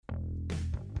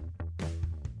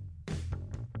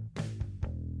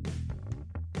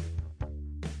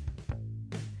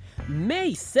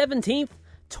May 17th,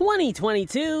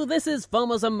 2022, this is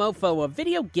FOMO's a MOFO, a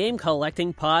video game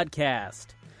collecting podcast.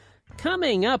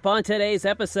 Coming up on today's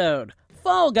episode,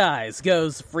 Fall Guys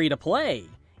goes free to play,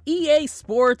 EA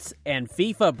Sports and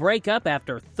FIFA break up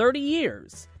after 30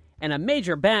 years, and a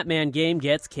major Batman game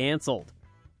gets canceled.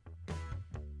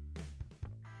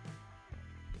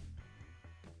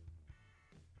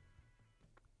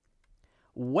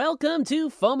 Welcome to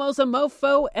FOMO's a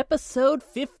MOFO, episode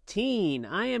 15.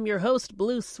 I am your host,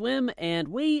 BlueSwim, and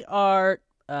we are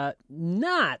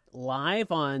not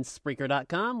live on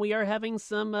Spreaker.com. We are having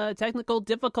some technical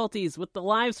difficulties with the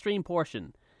live stream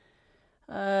portion.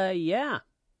 Yeah.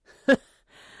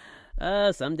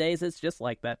 Some days it's just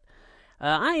like that.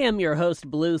 I am your host,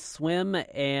 BlueSwim,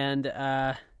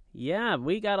 and yeah,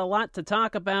 we got a lot to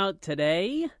talk about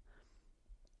today.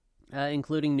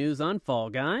 Including news on Fall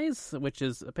Guys, which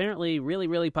is apparently really,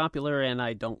 really popular, and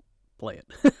I don't play it.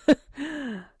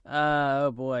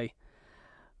 Oh, boy.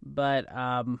 But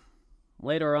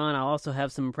later on, I'll also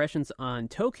have some impressions on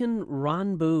Toukan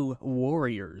Ranbu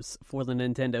Warriors for the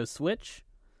Nintendo Switch.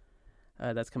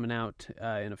 That's coming out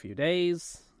in a few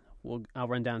days. I'll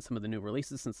run down some of the new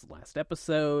releases since the last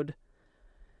episode.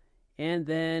 And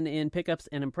then in pickups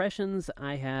and impressions,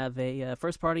 I have a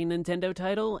first-party Nintendo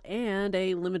title and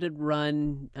a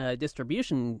limited-run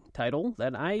distribution title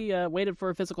that I waited for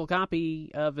a physical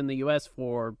copy of in the U.S.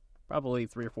 for probably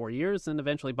 3 or 4 years and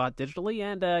eventually bought digitally.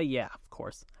 And yeah, of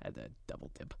course, I had to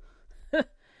double dip.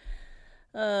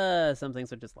 Some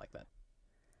things are just like that.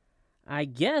 I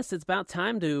guess it's about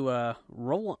time to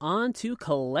roll on to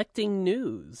collecting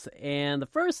news. And the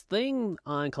first thing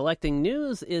on collecting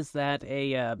news is that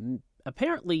a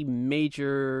apparently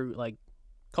major,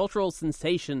 cultural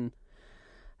sensation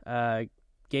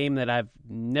game that I've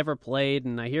never played,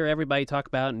 and I hear everybody talk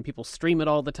about, and people stream it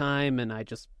all the time, and I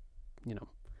just,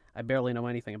 I barely know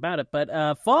anything about it.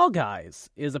 But Fall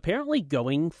Guys is apparently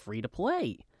going free to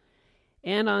play.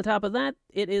 And on top of that,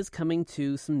 it is coming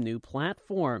to some new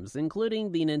platforms,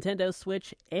 including the Nintendo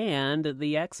Switch and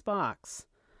the Xbox.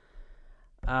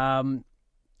 I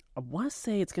want to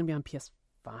say it's going to be on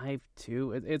PS5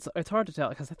 too. It's hard to tell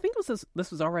because I think this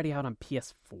was already out on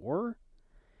PS4,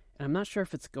 and I'm not sure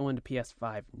if it's going to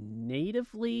PS5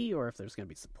 natively or if there's going to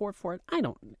be support for it.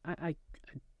 I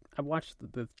watched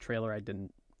the trailer. I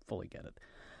didn't fully get it.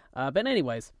 But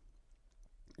anyways.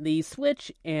 The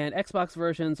Switch and Xbox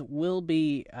versions will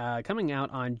be coming out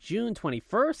on June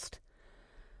 21st,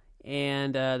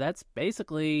 and that's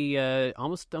basically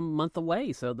almost a month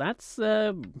away, so that's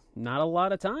not a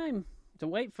lot of time to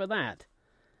wait for that.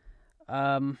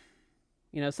 Some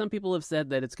people have said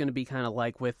that it's going to be kind of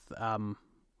like with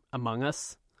Among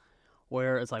Us,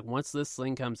 where it's like once this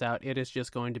thing comes out, it is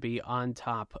just going to be on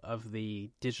top of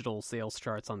the digital sales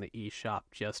charts on the eShop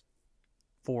just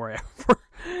forever.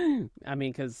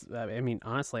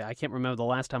 Honestly, I can't remember the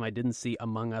last time I didn't see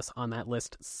Among Us on that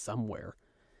list somewhere.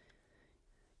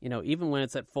 Even when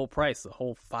it's at full price, the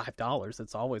whole $5,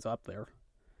 it's always up there.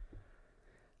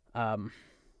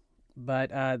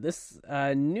 But this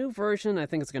new version, I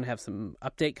think it's going to have some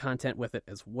update content with it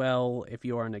as well. If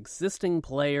you are an existing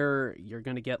player, you're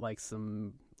going to get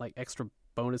some extra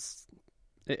bonus,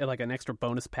 an extra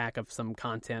bonus pack of some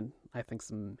content. I think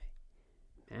some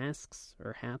masks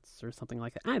or hats or something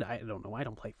like that. I don't know. I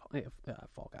don't play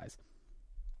Fall Guys.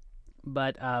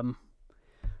 But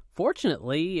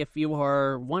fortunately, if you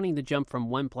are wanting to jump from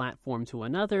one platform to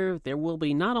another, there will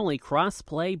be not only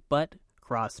cross-play, but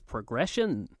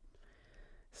cross-progression.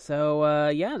 So,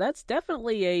 yeah, that's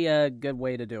definitely a good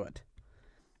way to do it.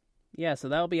 Yeah, so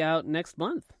that'll be out next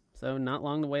month. So not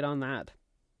long to wait on that.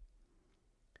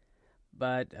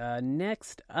 But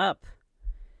next up,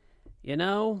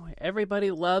 everybody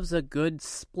loves a good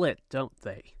split, don't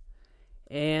they?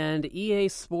 And EA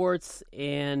Sports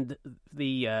and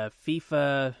the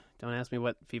FIFA, don't ask me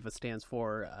what FIFA stands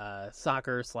for,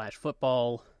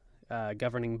 soccer/football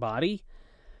governing body,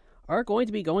 are going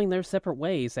to be going their separate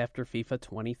ways after FIFA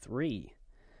 23.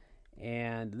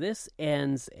 And this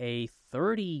ends a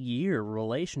 30-year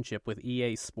relationship with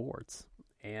EA Sports.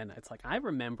 And it's I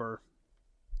remember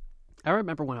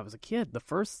when I was a kid, the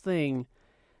first thing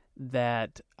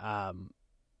that the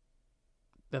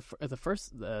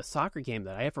first soccer game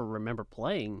that I ever remember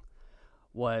playing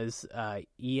was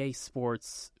EA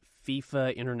Sports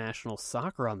FIFA International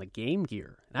Soccer on the Game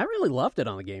Gear, and I really loved it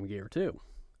on the Game Gear too.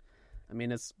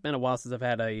 It's been a while since I've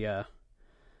had a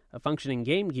functioning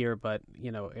Game Gear, but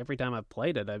every time I've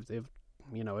played it, it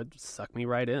sucked me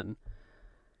right in,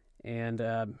 and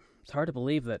it's hard to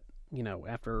believe that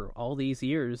after all these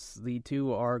years, the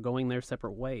two are going their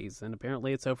separate ways, and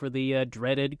apparently it's over the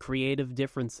dreaded creative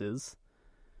differences.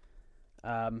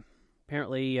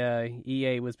 Apparently,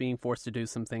 EA was being forced to do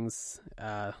some things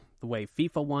the way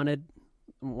FIFA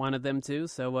wanted them to.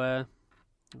 So,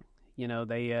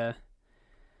 they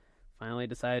finally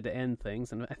decided to end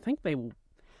things. And I think I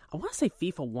want to say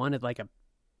FIFA wanted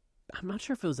I'm not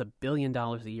sure if it was $1 billion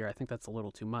a year. I think that's a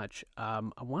little too much. I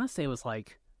want to say it was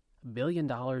like $1 billion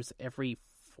every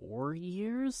 4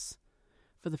 years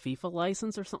for the FIFA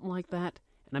license or something like that.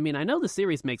 And I mean, I know the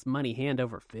series makes money hand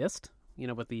over fist,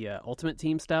 with the Ultimate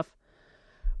Team stuff.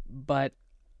 But,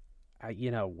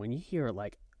 when you hear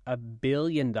like $1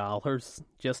 billion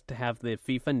just to have the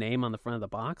FIFA name on the front of the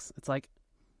box, it's like,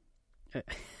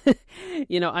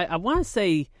 I want to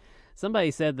say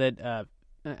somebody said that,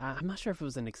 I'm not sure if it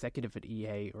was an executive at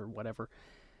EA or whatever,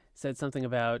 said something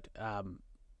about,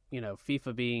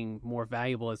 FIFA being more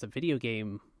valuable as a video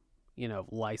game,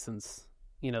 license,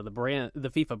 the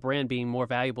FIFA brand being more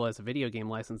valuable as a video game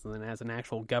license than as an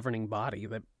actual governing body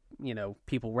that,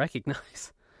 people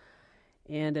recognize.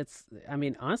 And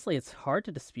honestly, it's hard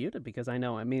to dispute it because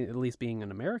at least being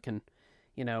an American,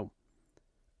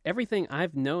 everything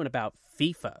I've known about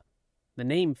FIFA, the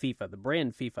name FIFA, the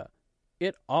brand FIFA,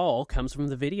 it all comes from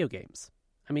the video games.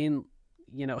 And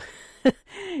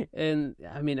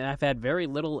I've had very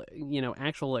little,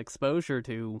 actual exposure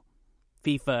to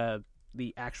FIFA,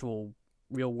 the actual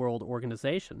real world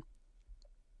organization.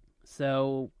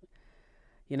 So,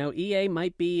 EA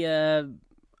might be on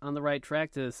the right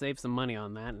track to save some money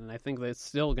on that, and I think they're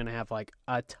still going to have like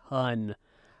a ton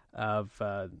of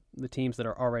the teams that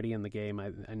are already in the game.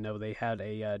 I know they had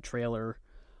a trailer,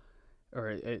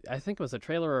 or I think it was a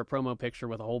trailer or a promo picture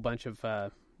with a whole bunch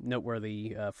of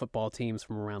noteworthy football teams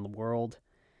from around the world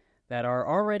that are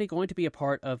already going to be a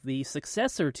part of the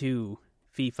successor to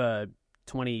FIFA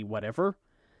 20 whatever,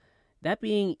 that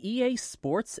being EA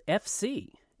Sports FC.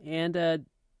 And to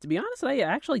be honest, I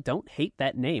actually don't hate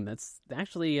that name. That's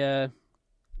actually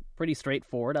pretty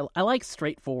straightforward. I like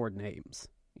straightforward names,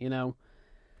 I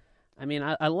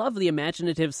love the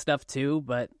imaginative stuff too,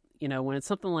 but, when it's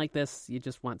something like this, you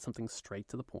just want something straight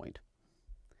to the point.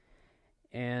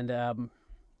 And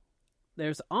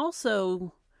there's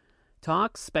also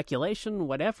talk, speculation,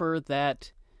 whatever,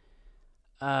 that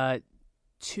 2K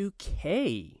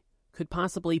could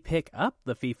possibly pick up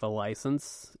the FIFA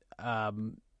license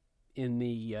in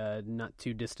the not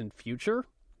too distant future.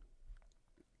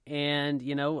 And,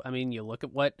 you look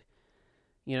at what,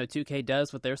 2K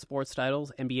does with their sports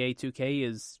titles. NBA 2K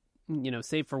is,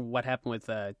 save for what happened with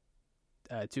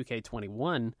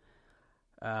 2K21,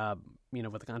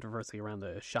 with the controversy around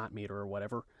the shot meter or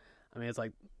whatever. It's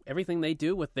like everything they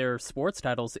do with their sports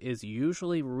titles is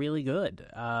usually really good.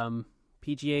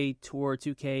 PGA Tour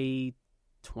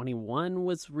 2K21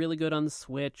 was really good on the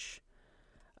Switch.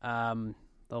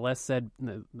 The less said,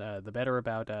 the better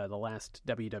about the last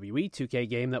WWE 2K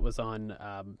game that was on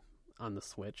the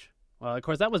Switch. Well, of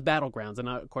course, that was Battlegrounds, and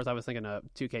of course, I was thinking of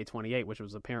 2K28, which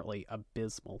was apparently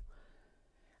abysmal.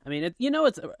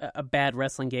 It's a bad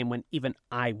wrestling game when even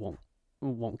I won't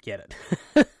get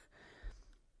it.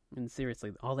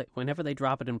 Seriously, whenever they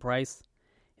drop it in price,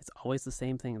 it's always the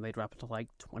same thing. They drop it to like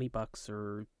 $20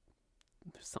 or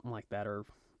something like that,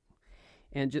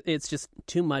 and it's just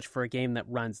too much for a game that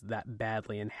runs that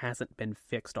badly and hasn't been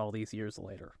fixed all these years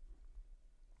later.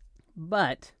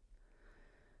 But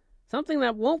something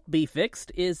that won't be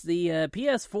fixed is the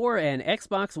PS4 and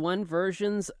Xbox One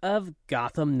versions of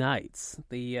Gotham Knights,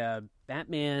 the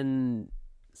Batman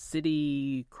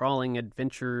city crawling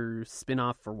adventure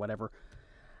spin-off or whatever,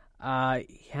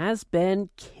 has been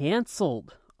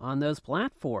canceled on those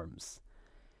platforms.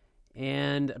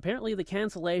 And apparently the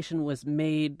cancellation was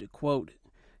made, quote,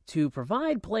 to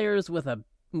provide players with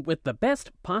the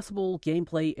best possible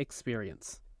gameplay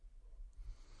experience.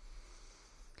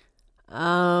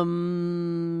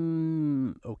 Okay.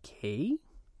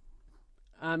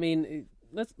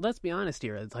 Let's be honest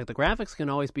here. It's like the graphics can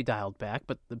always be dialed back,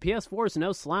 but the PS4 is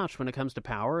no slouch when it comes to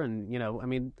power, and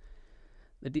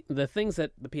the things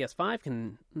that the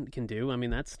PS5 can do.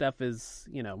 That stuff is,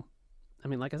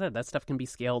 like I said, that stuff can be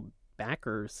scaled back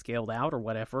or scaled out or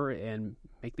whatever, and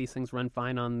make these things run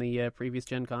fine on the previous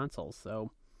gen consoles. So,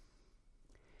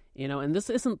 and this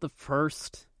isn't the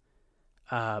first.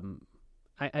 I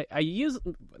use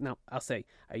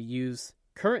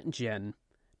current gen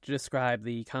to describe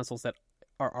the consoles that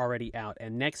are already out,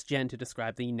 and next gen to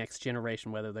describe the next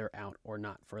generation, whether they're out or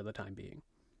not for the time being.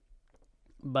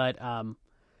 But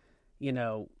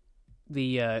the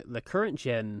current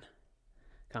gen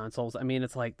consoles,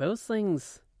 it's like those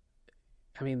things.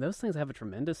 Those things have a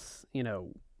tremendous,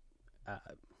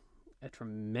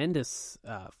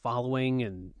 following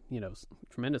and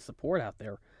tremendous support out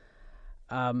there.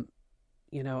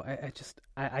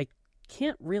 I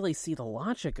can't really see the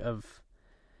logic of,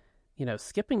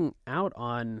 skipping out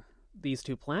on these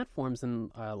two platforms.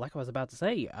 And like I was about to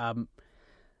say,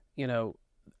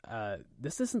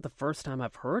 this isn't the first time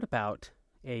I've heard about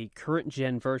a current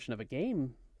gen version of a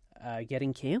game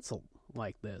getting canceled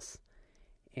like this.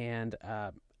 And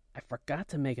I forgot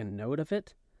to make a note of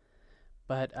it,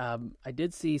 but I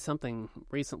did see something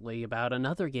recently about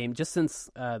another game just since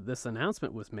this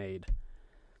announcement was made.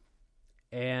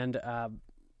 And,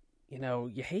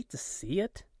 you hate to see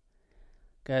it,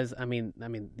 because,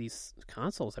 these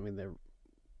consoles,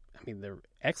 they're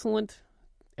excellent.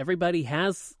 Everybody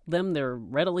has them. They're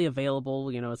readily available.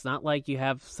 It's not like you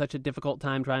have such a difficult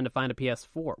time trying to find a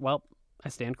PS4. Well, I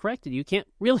stand corrected. You can't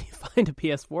really find a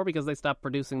PS4 because they stopped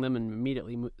producing them and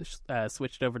immediately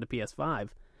switched over to PS5.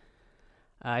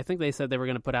 I think they said they were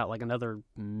going to put out like another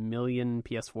million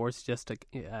PS4s just to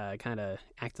kind of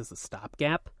act as a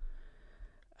stopgap.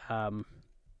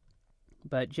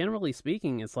 But generally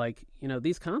speaking, it's like,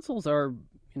 these consoles are,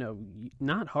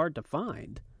 not hard to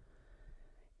find.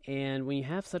 And when you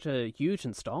have such a huge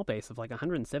install base of like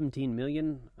 117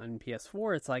 million on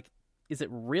PS4, it's like, is it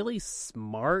really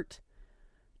smart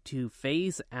to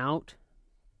phase out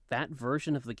that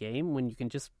version of the game when you can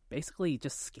just basically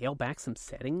just scale back some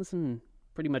settings and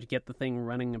pretty much get the thing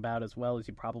running about as well as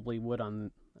you probably would on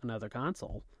another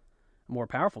console, a more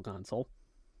powerful console?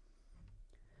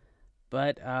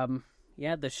 But,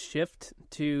 the shift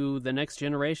to the next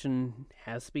generation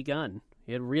has begun.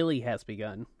 It really has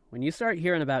begun. When you start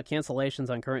hearing about cancellations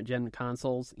on current-gen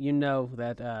consoles, you know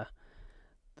that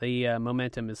the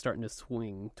momentum is starting to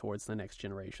swing towards the next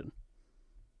generation.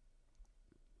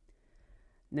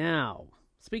 Now,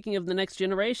 speaking of the next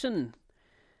generation,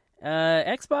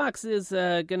 Xbox is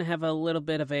going to have a little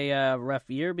bit of a rough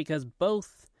year because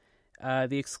both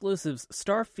the exclusives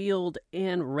Starfield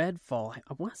and Redfall,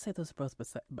 I want to say those are both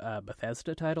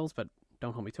Bethesda titles, but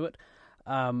don't hold me to it,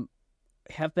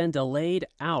 have been delayed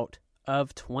out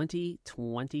of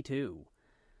 2022.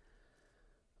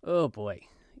 Oh boy.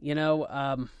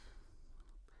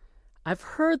 I've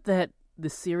heard that the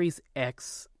Series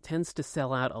X tends to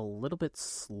sell out a little bit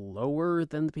slower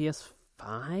than the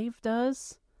PS5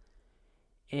 does.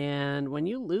 And when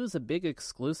you lose a big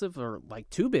exclusive, or like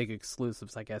two big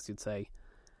exclusives, I guess you'd say,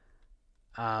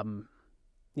 out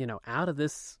of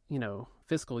this,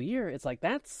 fiscal year, it's like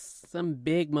that's some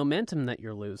big momentum that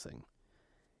you're losing.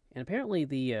 And apparently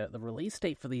the release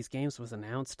date for these games was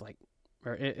announced,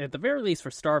 or at the very least for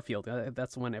Starfield.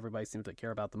 That's the one everybody seems to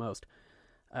care about the most.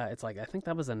 It's like, I think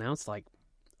that was announced like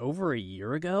over a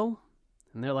year ago.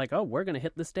 And they're like, oh, we're going to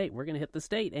hit this date. We're going to hit this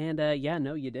date. And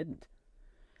no, you didn't.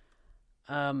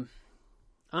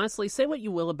 Honestly, say what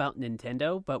you will about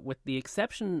Nintendo, but with the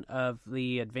exception of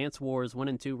the Advance Wars 1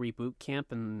 and 2 reboot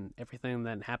camp and everything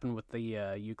that happened with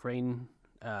the Ukraine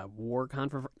war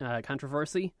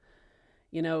controversy,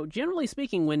 generally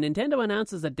speaking, when Nintendo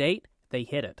announces a date, they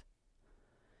hit it.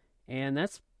 And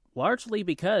that's largely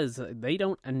because they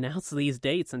don't announce these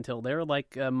dates until they're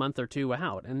like a month or two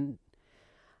out. And,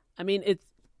 it's,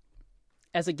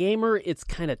 as a gamer, it's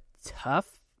kind of tough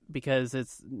because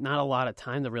it's not a lot of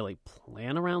time to really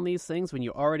plan around these things when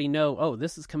you already know, oh,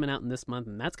 this is coming out in this month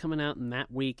and that's coming out in that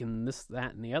week and this,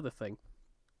 that, and the other thing.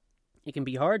 It can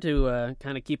be hard to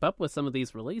kind of keep up with some of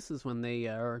these releases when they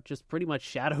are just pretty much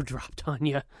shadow dropped on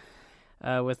you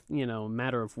with, a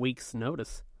matter of weeks'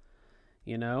 notice,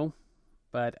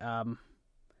 But,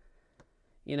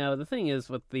 the thing is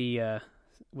with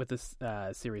this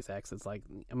Series X, it's like,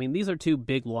 these are two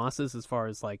big losses as far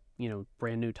as like,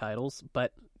 brand new titles,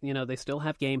 but, they still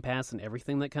have Game Pass and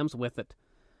everything that comes with it.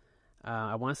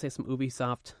 I want to say some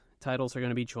Ubisoft titles are going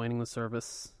to be joining the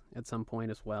service at some point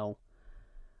as well.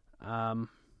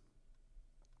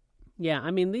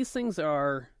 These things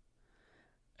are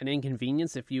an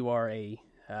inconvenience if you are a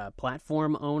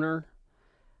platform owner,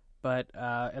 but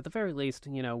at the very least,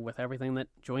 with everything that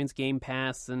joins Game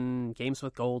Pass and Games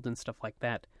with Gold and stuff like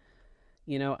that,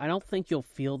 I don't think you'll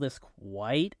feel this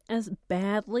quite as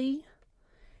badly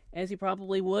as you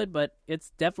probably would, but it's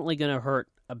definitely going to hurt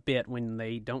a bit when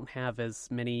they don't have as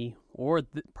many, or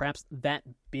perhaps that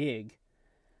big,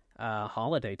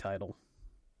 holiday title.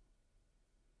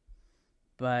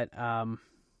 But,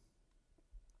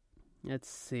 let's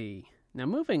see. Now,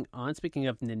 moving on, speaking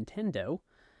of Nintendo,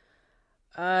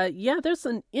 there's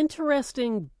an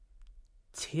interesting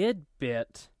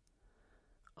tidbit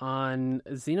on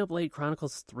Xenoblade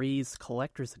Chronicles 3's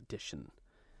Collector's Edition.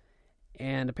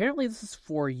 And apparently this is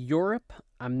for Europe.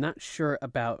 I'm not sure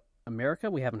about America.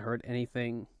 We haven't heard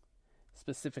anything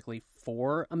specifically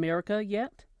for America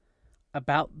yet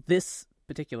about this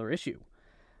particular issue.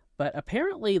 But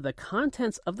apparently the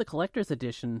contents of the collector's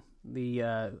edition, the,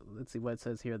 let's see what it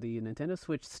says here, the Nintendo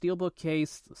Switch Steelbook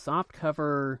case, soft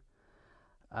cover,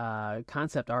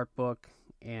 concept art book,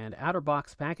 and outer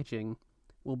box packaging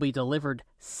will be delivered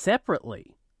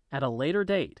separately at a later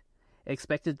date.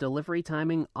 Expected delivery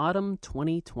timing autumn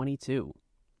 2022.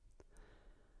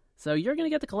 So you're going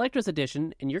to get the collector's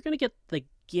edition, and you're going to get the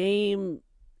game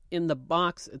in the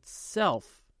box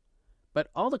itself. But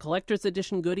all the collector's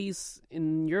edition goodies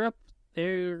in Europe,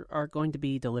 they are going to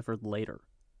be delivered later.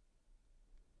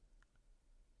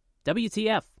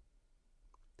 WTF.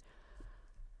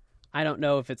 I don't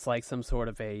know if it's like some sort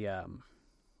of a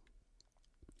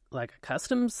like a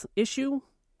customs issue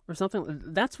or something.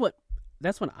 That's what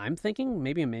I'm thinking.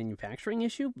 Maybe a manufacturing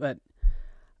issue, but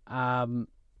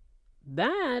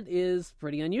that is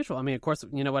pretty unusual. I mean, of course,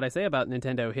 you know what I say about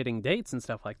Nintendo hitting dates and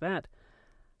stuff like that.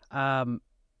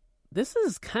 This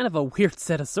is kind of a weird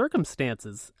set of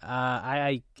circumstances.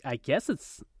 I guess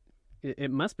it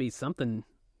must be something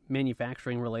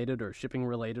manufacturing related or shipping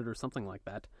related or something like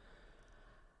that.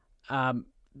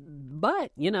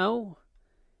 But, you know,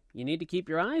 you need to keep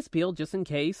your eyes peeled just in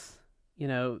case, you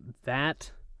know,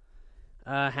 that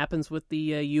happens with the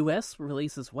U.S.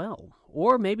 release as well.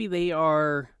 Or maybe they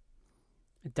are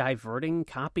diverting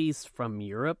copies from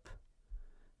Europe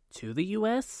to the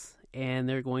U.S., and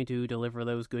they're going to deliver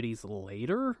those goodies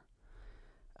later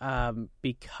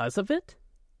because of it.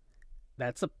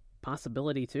 That's a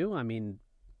possibility, too. I mean,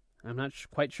 I'm not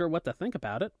quite sure what to think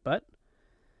about it, but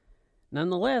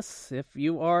nonetheless, if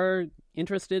you are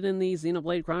interested in the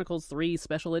Xenoblade Chronicles 3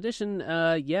 Special Edition,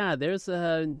 yeah, there's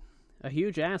a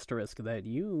huge asterisk that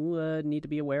you need to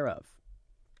be aware of.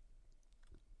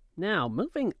 Now,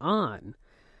 moving on.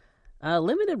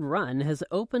 Limited Run has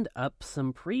opened up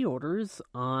some pre-orders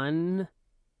on,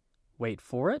 wait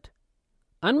for it,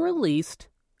 unreleased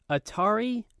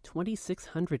Atari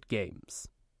 2600 games.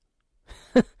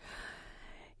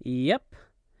 Yep.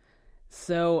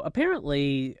 So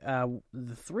apparently,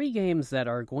 the 3 games that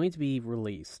are going to be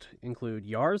released include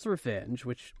Yar's Revenge,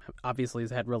 which obviously has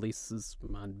had releases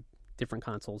on different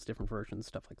consoles, different versions,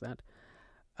 stuff like that,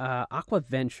 Aqua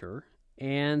Venture,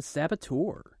 and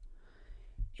Saboteur.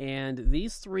 And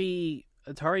these 3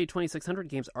 Atari 2600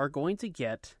 games are going to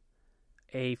get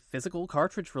a physical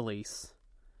cartridge release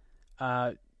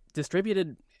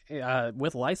distributed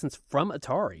with license from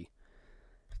Atari.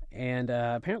 And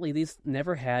apparently these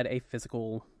never had a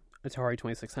physical Atari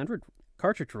 2600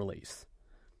 cartridge release.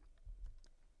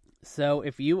 So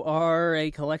if you are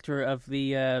a collector of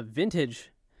the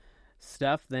vintage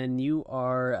stuff, then you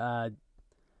are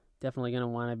definitely going to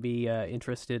want to be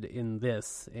interested in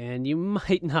this. And you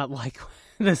might not like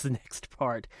this next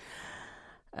part.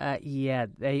 Yeah,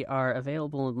 they are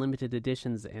available in limited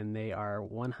editions, and they are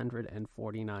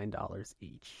 $149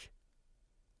 each.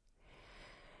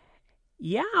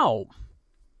 Yow!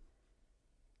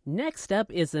 Next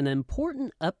up is an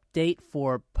important update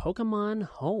for Pokemon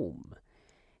Home.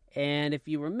 And if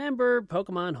you remember,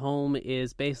 Pokemon Home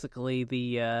is basically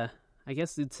the, I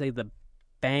guess you'd say the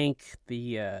bank,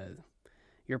 your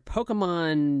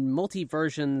Pokemon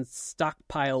multi-version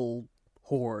stockpile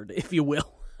hoard, if you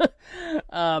will.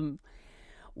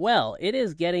 Well, it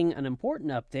is getting an important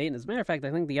update. And as a matter of fact,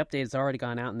 I think the update has already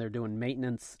gone out and they're doing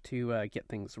maintenance to get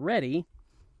things ready.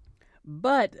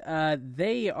 But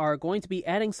they are going to be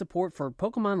adding support for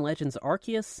Pokemon Legends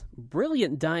Arceus,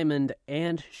 Brilliant Diamond,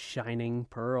 and Shining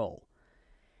Pearl.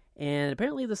 And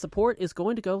apparently the support is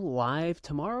going to go live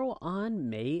tomorrow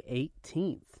on May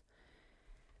 18th.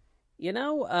 You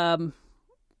know,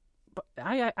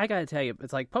 I gotta tell you,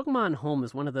 it's like Pokemon Home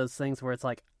is one of those things where it's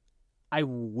like, I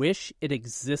wish it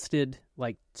existed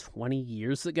like 20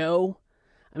 years ago.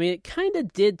 I mean, it kind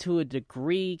of did to a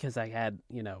degree because I had,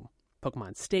 you know,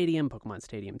 Pokemon Stadium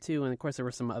 2, and of course there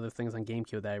were some other things on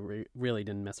GameCube that I really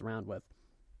didn't mess around with.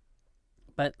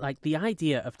 But like the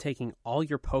idea of taking all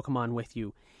your Pokemon with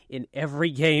you in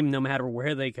every game, no matter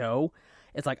where they go,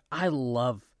 it's like I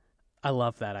love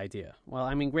that idea. Well,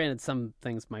 I mean, granted, some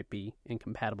things might be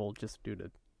incompatible just due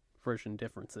to version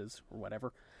differences or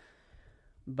whatever.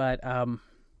 But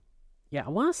yeah, I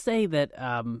want to say that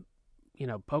you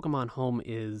know, Pokemon Home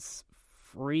is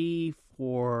free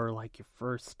for like your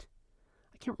first,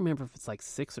 I can't remember if it's like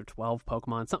 6 or 12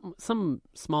 Pokemon, some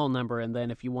small number, and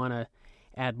then if you want to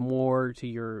add more to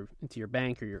your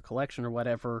bank or your collection or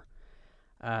whatever,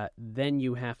 then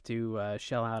you have to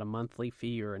shell out a monthly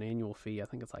fee or an annual fee. I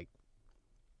think it's like,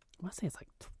 I want to say it's like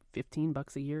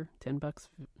 $15 a year, $10,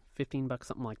 $15,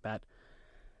 something like that,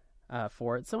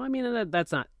 for it. So I mean,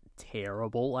 that's not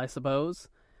terrible, I suppose.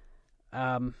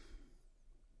 But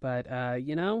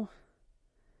you know,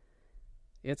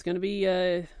 it's going to be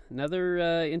another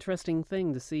interesting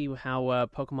thing to see how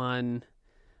Pokemon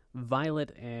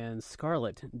Violet and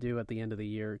Scarlet do at the end of the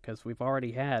year, because we've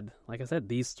already had, like I said,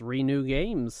 these 3 new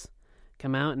games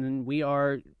come out, and we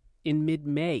are in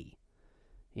mid-May.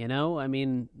 You know, I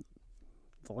mean,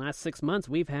 the last 6 months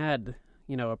we've had,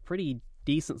 a pretty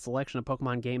decent selection of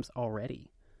Pokemon games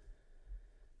already.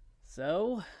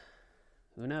 So,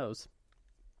 who knows?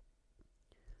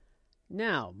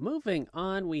 Now, moving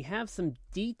on, we have some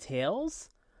details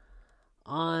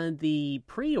on the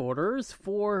pre-orders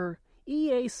for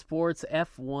EA Sports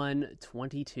F1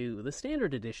 22, the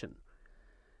Standard Edition.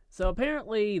 So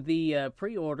apparently the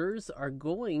pre-orders are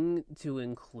going to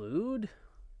include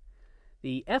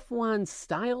the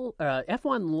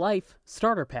F1 Life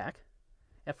Starter Pack,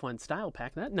 F1 Style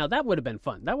Pack. Now that would have been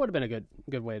fun. That would have been a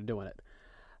good way of doing it.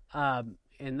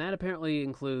 And that apparently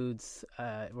includes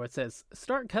where it says,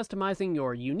 start customizing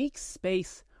your unique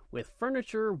space with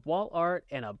furniture, wall art,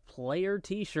 and a player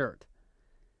t-shirt.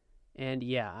 And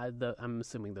yeah, I'm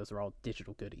assuming those are all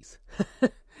digital goodies.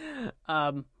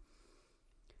 And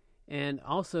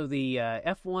also the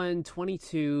F1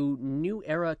 22 New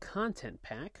Era Content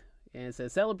Pack. And it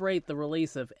says, celebrate the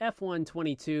release of F1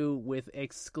 22 with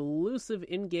exclusive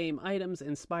in-game items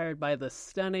inspired by the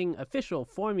stunning official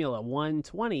Formula 1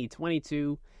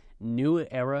 2022 New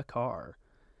Era car.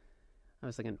 I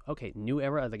was thinking, okay, New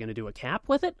Era, are they going to do a cap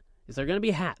with it? Is there going to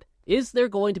be a hat? Is there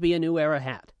going to be a New Era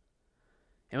hat?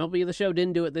 MLB The Show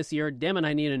didn't do it this year. Damn it,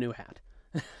 I need a new hat.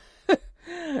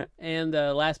 And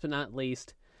last but not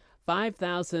least,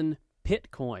 5,000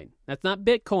 Pitcoin. That's not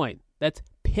Bitcoin. That's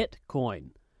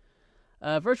Pitcoin.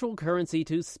 Virtual currency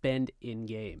to spend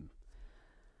in-game.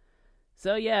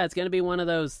 So yeah, it's going to be one of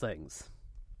those things.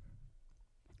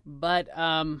 But,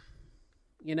 it's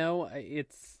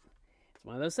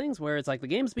one of those things where it's like the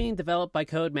game's being developed by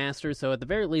Codemasters, so at the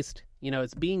very least,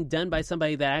 it's being done by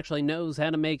somebody that actually knows how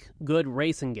to make good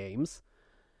racing games.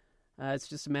 It's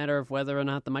just a matter of whether or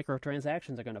not the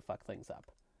microtransactions are going to fuck things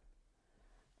up.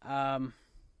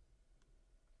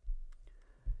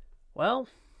 Well,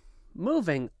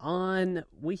 moving on,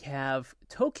 we have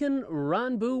Toukan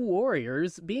Ranbu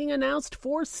Warriors being announced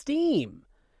for Steam.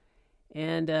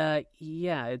 And,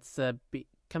 it's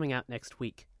coming out next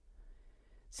week.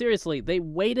 Seriously, they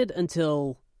waited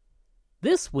until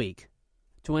this week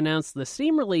to announce the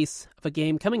Steam release of a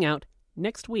game coming out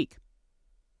next week.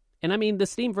 And I mean, the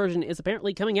Steam version is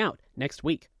apparently coming out next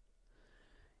week.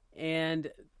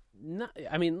 And,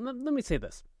 let me say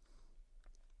this.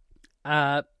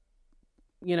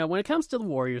 When it comes to the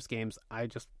Warriors games, I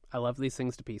love these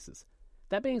things to pieces.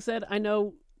 That being said, I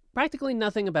know practically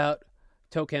nothing about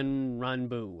Toukan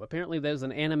Ranbu. Apparently there's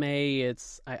an anime,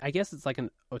 I guess it's like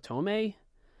an otome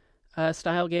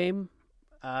style game,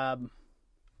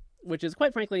 which is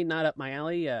quite frankly not up my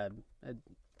alley. They're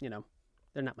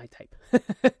not my type.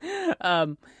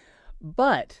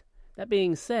 But that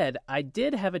being said, I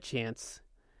did have a chance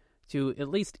to at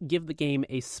least give the game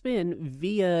a spin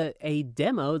via a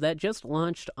demo that just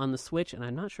launched on the Switch, and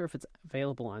I'm not sure if it's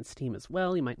available on Steam as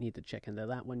well. You might need to check into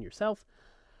that one yourself.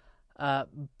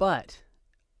 But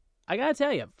I gotta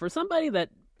tell you, for somebody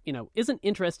that, isn't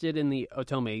interested in the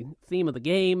otome theme of the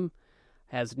game,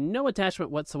 has no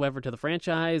attachment whatsoever to the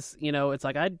franchise, it's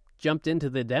like I jumped into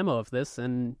the demo of this,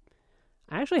 and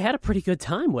I actually had a pretty good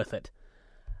time with it.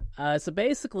 So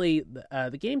basically,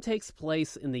 the game takes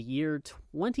place in the year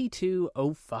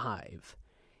 2205,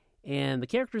 and the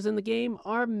characters in the game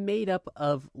are made up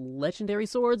of legendary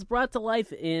swords brought to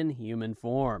life in human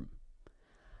form.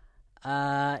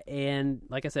 And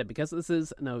like I said, because this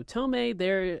is an otome,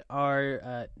 there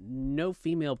are no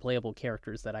female playable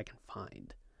characters that I can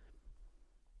find.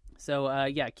 So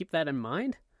keep that in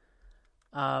mind.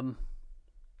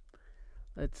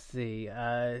 Let's see.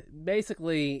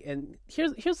 Basically, and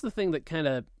here's the thing that kind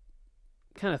of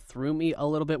threw me a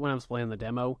little bit when I was playing the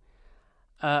demo.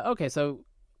 Okay, so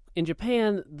in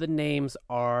Japan, the names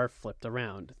are flipped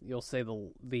around. You'll say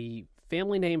the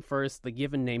family name first, the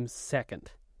given name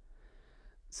second.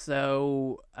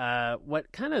 So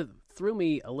what kind of threw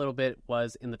me a little bit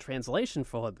was in the translation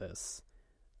for this,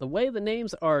 the way the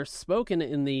names are spoken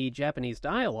in the Japanese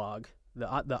dialogue,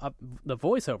 the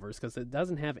voiceovers, because it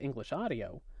doesn't have English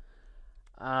audio.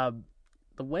 The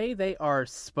way they are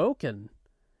spoken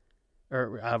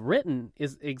or written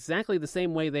is exactly the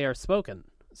same way they are spoken.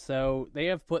 So they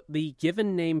have put the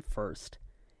given name first,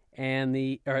 and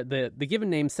the given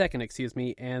name second,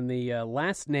 and the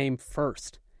last name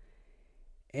first.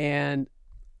 And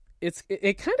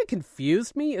it kind of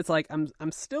confused me. It's like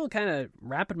I'm still kind of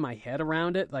wrapping my head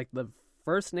around it. Like the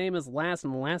first name is last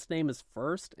and the last name is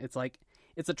first. It's like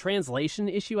it's a translation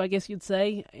issue, I guess you'd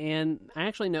say. And I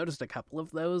actually noticed a couple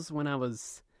of those when I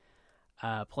was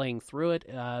playing through it.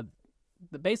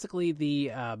 Basically,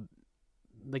 the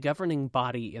governing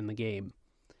body in the game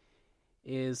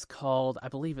is called, I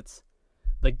believe it's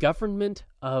the Government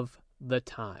of the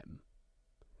Time.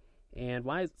 And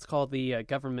why it's called the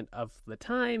Government of the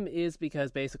Time is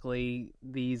because basically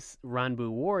these Ranbu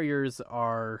warriors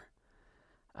are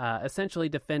essentially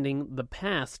defending the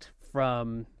past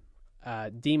from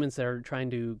demons that are trying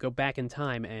to go back in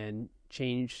time and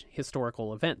change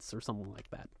historical events or something like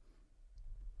that.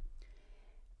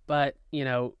 But,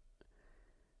 the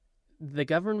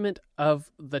Government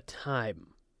of the Time.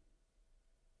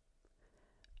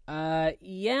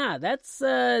 Yeah, that's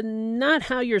not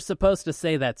how you're supposed to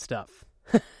say that stuff.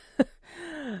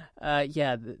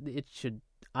 Yeah, it should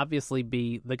obviously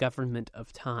be the Government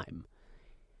of Time.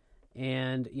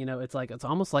 And, it's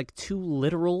almost like too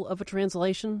literal of a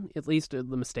translation. At least the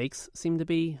mistakes seem to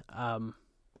be. I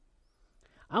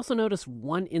also noticed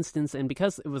one instance, and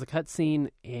because it was a cutscene,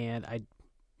 and I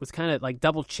was kind of like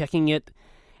double checking it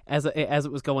as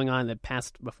it was going on, it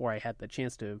passed before I had the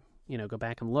chance to, go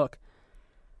back and look.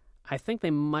 I think they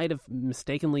might have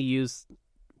mistakenly used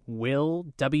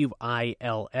will,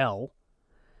 W-I-L-L,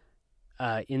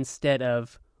 instead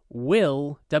of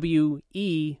will,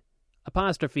 W-E-L-L,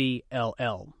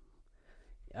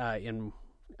 in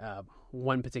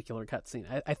one particular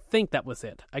cutscene. I think that was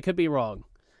it. I could be wrong.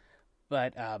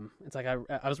 But it's like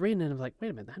I was reading it and I was like, wait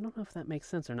a minute, I don't know if that makes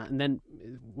sense or not. And then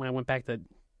when I went back to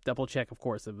double check, of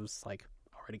course, it was like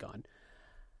already gone.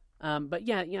 But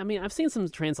yeah, I mean, I've seen some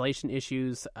translation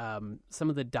issues. Some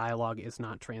of the dialogue is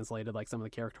not translated, like some of the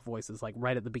character voices. Like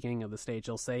right at the beginning of the stage,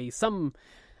 they'll say some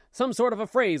sort of a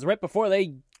phrase right before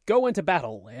they go into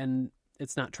battle, and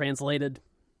it's not translated.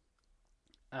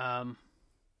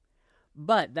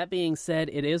 But that being said,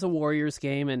 it is a Warriors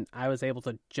game, and I was able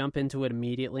to jump into it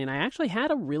immediately, and I actually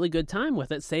had a really good time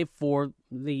with it, save for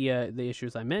the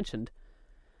issues I mentioned.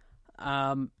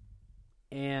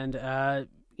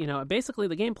 Basically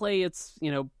the gameplay, it's,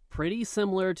 pretty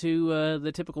similar to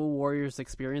the typical Warriors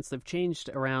experience. They've changed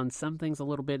around some things a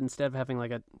little bit. Instead of having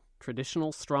like a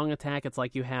traditional strong attack, it's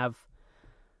like you have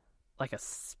like a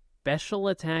special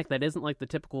attack that isn't like the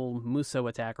typical Muso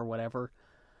attack or whatever,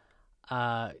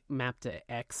 mapped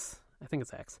to X. I think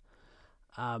it's X.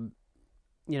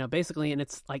 Basically, and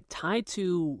it's like tied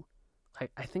to,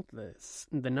 I think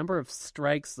the number of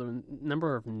strikes, the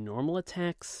number of normal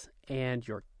attacks, and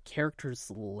your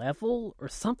character's level or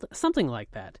something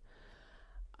like that.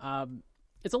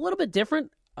 It's a little bit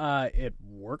different. It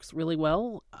works really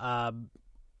well. Quite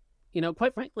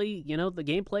frankly, the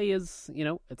gameplay is,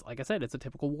 it's like I said, it's a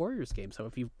typical Warriors game. So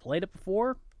if you've played it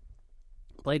before,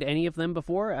 played any of them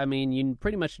before, I mean, you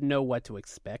pretty much know what to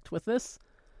expect with this.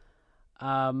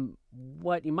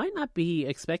 What you might not be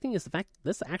expecting is the fact that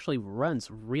this actually runs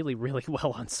really, really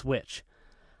well on Switch.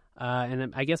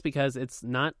 And I guess because it's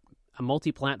not a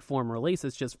multi-platform release,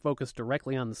 it's just focused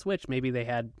directly on the Switch. Maybe they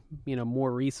had,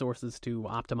 more resources to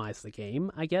optimize the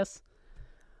game, I guess.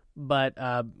 But,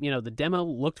 the demo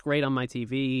looked great on my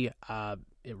TV.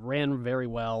 It ran very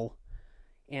well.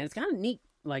 And it's kind of neat,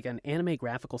 like an anime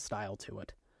graphical style to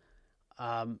it.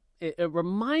 It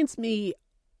reminds me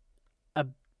a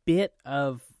bit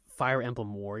of Fire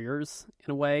Emblem Warriors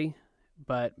in a way,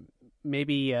 but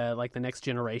maybe like the next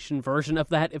generation version of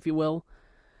that, if you will.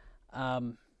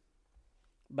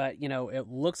 But, it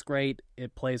looks great.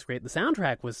 It plays great. The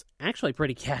soundtrack was actually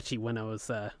pretty catchy when I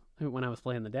was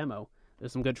playing the demo.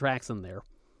 There's some good tracks in there.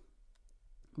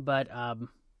 But,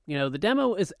 the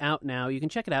demo is out now. You can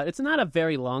check it out. It's not a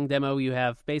very long demo. You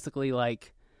have basically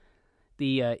like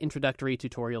the introductory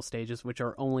tutorial stages, which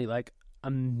are only like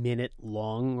a minute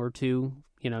long or two,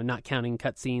 not counting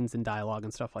cutscenes and dialogue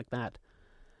and stuff like that.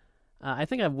 I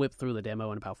think I've whipped through the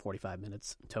demo in about 45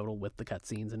 minutes total with the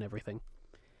cutscenes and everything.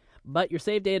 But your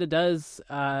save data does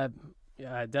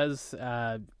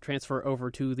transfer over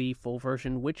to the full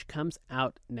version, which comes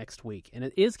out next week. And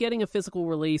it is getting a physical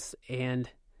release, and,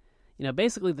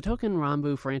 basically the Toukan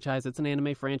Ranbu franchise, it's an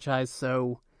anime franchise,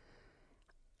 so,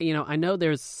 I know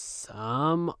there's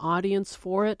some audience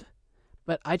for it,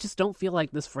 but I just don't feel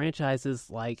like this franchise is,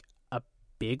 like, a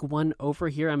big one over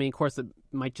here. I mean, of course, it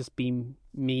might just be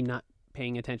me not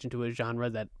paying attention to a genre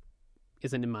that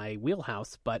isn't in my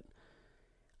wheelhouse, but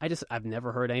I've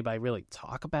never heard anybody really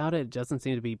talk about it. It doesn't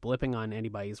seem to be blipping on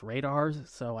anybody's radars,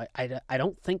 so I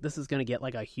don't think this is going to get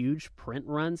like a huge print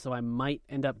run, so I might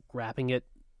end up grabbing it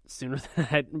sooner than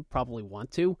I probably want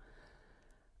to.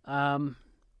 But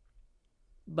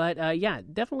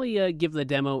definitely give the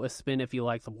demo a spin if you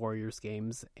like the Warriors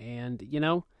games, and,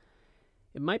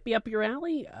 it might be up your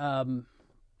alley.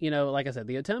 Like I said,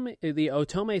 the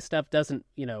Otome stuff doesn't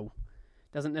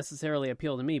necessarily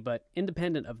appeal to me, but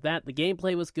independent of that, the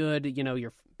gameplay was good.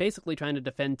 You're basically trying to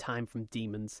defend time from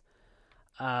demons.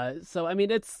 So I mean,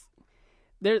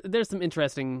 there's some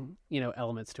interesting,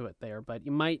 elements to it there, but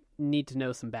you might need to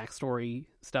know some backstory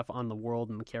stuff on the world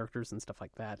and the characters and stuff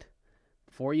like that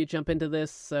before you jump into this,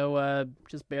 so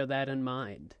just bear that in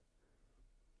mind.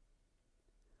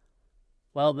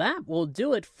 Well, that will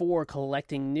do it for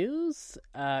collecting news.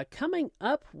 Coming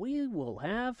up, we will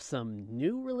have some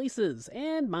new releases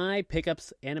and my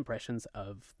pickups and impressions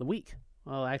of the week.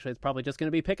 Well, actually, it's probably just going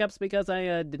to be pickups because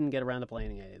I didn't get around to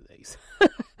playing any of these.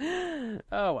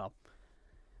 Oh, well.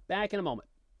 Back in a moment.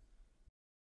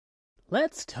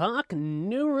 Let's talk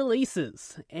new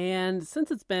releases. And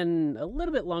since it's been a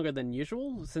little bit longer than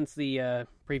usual since the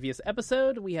previous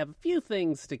episode, we have a few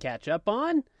things to catch up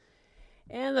on.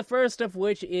 And the first of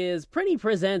which is Prinny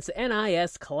Presents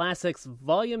NIS Classics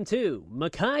Volume 2,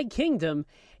 Makai Kingdom,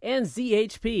 and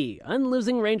ZHP,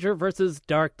 Unlosing Ranger vs.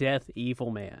 Dark Death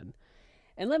Evil Man.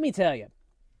 And let me tell you,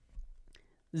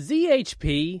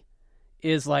 ZHP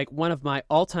is like one of my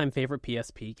all-time favorite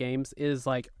PSP games. It is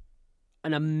like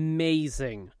an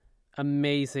amazing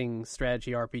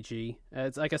strategy RPG.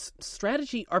 It's like a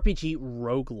strategy RPG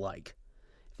roguelike,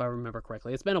 if I remember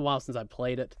correctly. It's been a while since I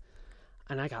played it,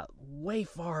 and I got way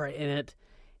far in it,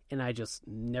 and I just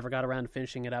never got around to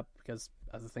finishing it up because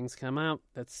other things come out.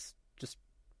 It's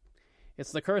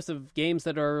the curse of games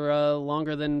that are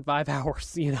longer than 5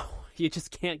 hours, You just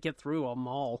can't get through them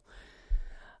all.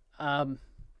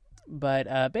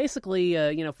 But basically,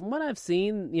 from what I've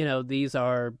seen, these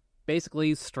are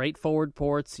basically straightforward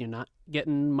ports. You're not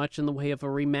getting much in the way of a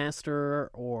remaster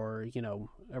or,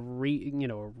 a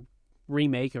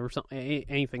remake or something,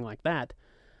 anything like that.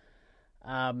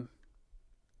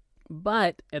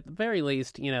 But at the very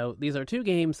least, these are two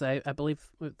games. I believe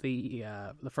the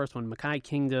first one, Makai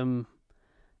Kingdom,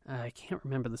 I can't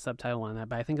remember the subtitle on that,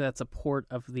 but I think that's a port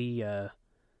of the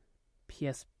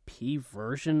PSP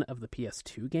version of the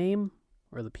PS2 game,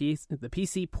 or the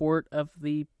PC port of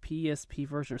the PSP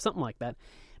version, or something like that.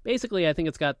 Basically, I think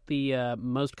it's got the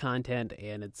most content,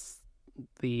 and it's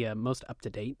the most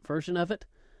up-to-date version of it.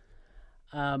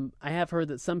 I have heard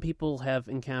that some people have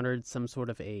encountered some sort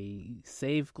of a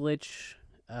save glitch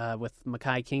with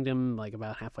Makai Kingdom, like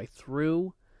about halfway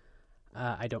through.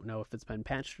 I don't know if it's been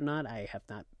patched or not. I have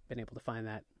not been able to find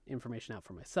that information out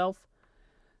for myself.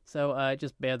 So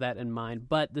just bear that in mind.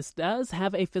 But this does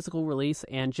have a physical release,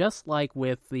 and just like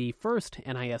with the first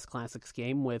NIS Classics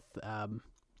game with, let's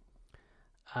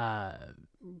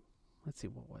see,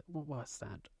 what was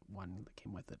that one that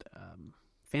came with it?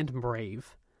 Phantom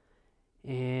Brave.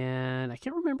 And I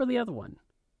can't remember the other one.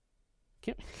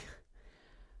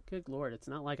 Good Lord, it's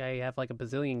not like I have like a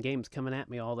bazillion games coming at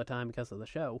me all the time because of the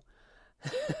show.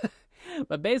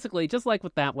 But basically, just like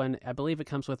with that one, I believe it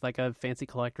comes with like a fancy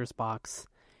collector's box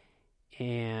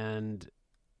and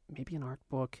maybe an art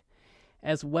book,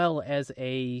 as well as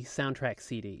a soundtrack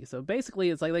CD. So basically,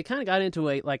 it's like they kind of got into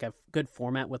a good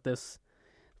format with this,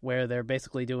 where they're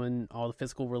basically doing all the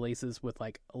physical releases with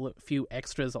like a few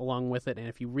extras along with it. And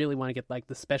if you really want to get like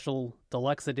the special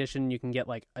deluxe edition, you can get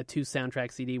like a 2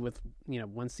 soundtrack CD with,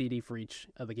 1 CD for each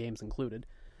of the games included.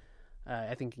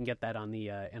 I think you can get that on the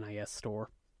NIS store.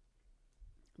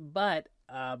 But,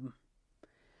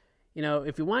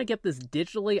 if you want to get this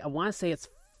digitally, I want to say it's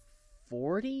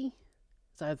 40.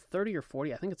 It's either 30 or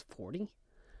 40. I think it's 40.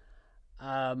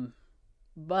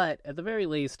 But at the very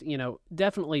least,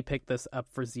 definitely pick this up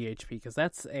for ZHP, because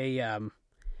that's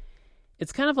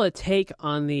it's kind of a take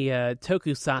on the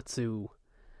tokusatsu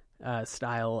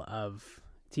style of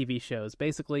TV shows.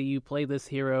 Basically, you play this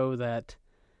hero that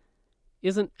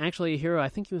isn't actually a hero. I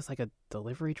think he was like a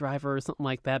delivery driver or something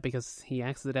like that, because he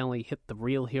accidentally hit the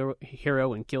real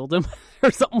hero and killed him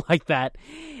or something like that.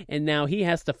 And now he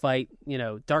has to fight,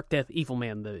 Dark Death Evil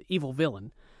Man, the evil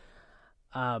villain.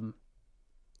 And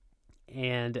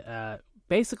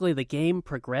basically the game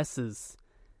progresses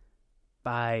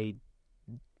by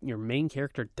your main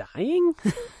character dying.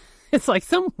 It's like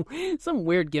some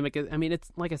weird gimmick. I mean,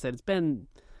 it's like I said, it's been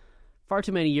far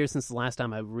too many years since the last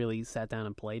time I really sat down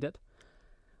and played it.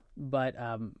 But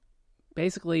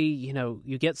basically,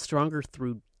 you get stronger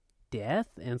through death,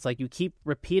 and it's like you keep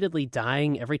repeatedly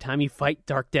dying every time you fight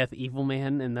Dark Death Evil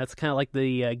Man, and that's kind of like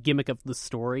the gimmick of the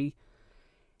story.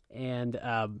 And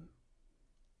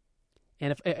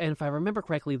if I remember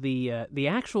correctly, the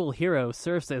actual hero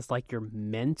serves as like your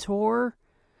mentor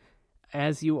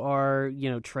as you are,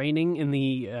 training in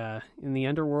the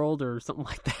underworld or something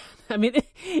like that. I mean,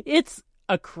 it's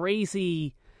a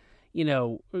crazy,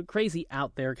 crazy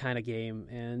out there kind of game,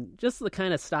 and just the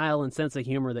kind of style and sense of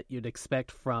humor that you'd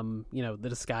expect from, the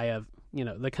Disgaea,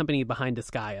 the company behind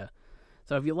Disgaea.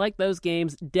 So if you like those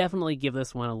games, definitely give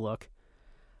this one a look.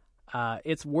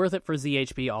 It's worth it for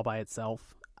ZHP all by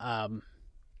itself. But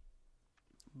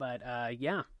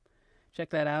check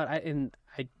that out.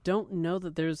 I don't know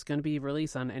that there's going to be a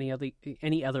release on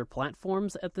any other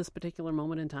platforms at this particular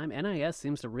moment in time. NIS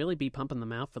seems to really be pumping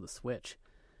them out for the Switch.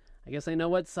 I guess they know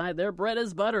what side their bread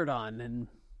is buttered on, and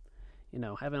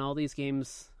having all these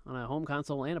games on a home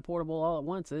console and a portable all at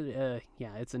once,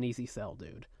 it's an easy sell,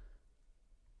 dude.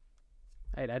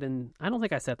 I don't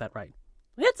think I said that right.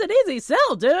 It's an easy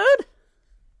sell, dude.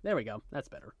 There we go. That's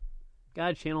better.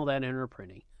 Gotta channel that inner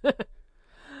Prinny.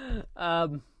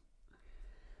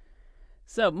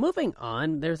 So moving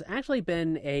on, there's actually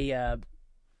been a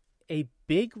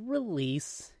big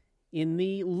release in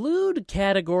the lewd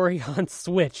category on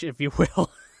Switch, if you will.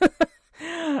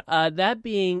 That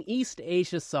being East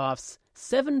Asia Soft's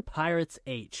Seven Pirates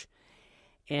H.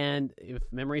 And if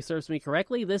memory serves me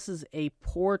correctly, this is a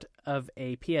port of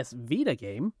a PS Vita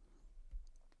game.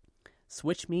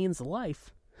 Switch means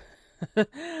life.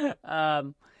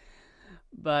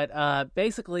 But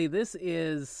basically this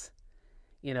is,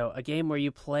 a game where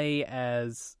you play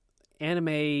as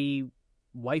anime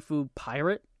waifu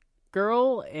pirate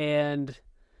girl and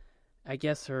I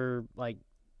guess her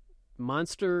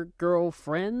monster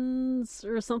girlfriends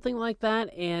or something like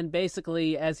that, and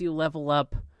basically as you level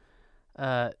up,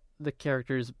 the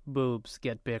character's boobs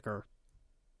get bigger.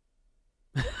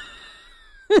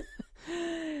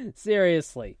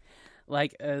 Seriously.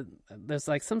 There's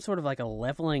some sort of a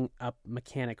leveling up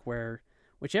mechanic where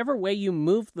whichever way you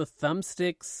move the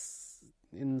thumbsticks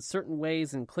in certain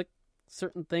ways and click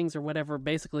certain things or whatever,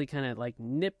 basically kind of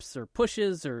nips or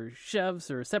pushes or shoves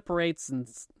or separates, and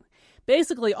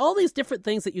basically all these different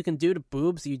things that you can do to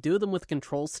boobs, you do them with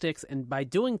control sticks, and by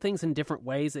doing things in different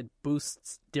ways, it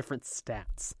boosts different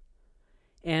stats.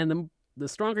 And the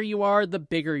stronger you are, the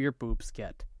bigger your boobs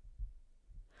get.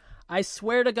 I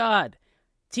swear to God,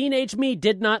 Teenage Me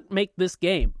did not make this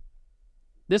game.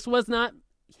 This was not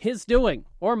his doing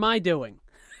or my doing.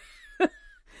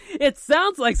 It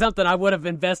sounds like something I would have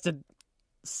invested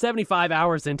 75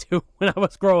 hours into when I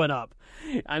was growing up.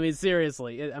 I mean,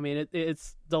 seriously.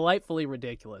 It's delightfully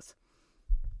ridiculous.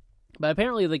 But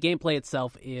apparently the gameplay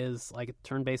itself is a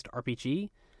turn-based RPG.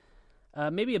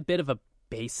 Maybe a bit of a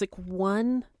basic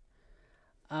one.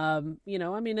 I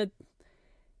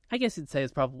guess you'd say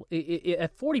it's probably...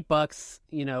 at $40,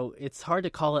 it's hard to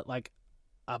call it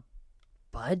a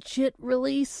budget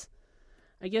release,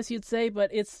 I guess you'd say.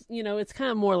 But it's, it's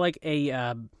kind of more like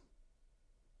a...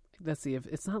 let's see, if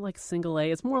it's not single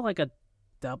A, it's more like a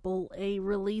double A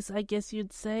release, I guess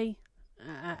you'd say.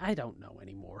 I don't know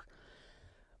anymore.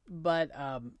 But,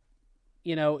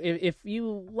 if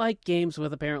you like games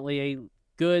with apparently a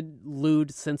good,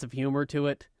 lewd sense of humor to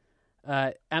it,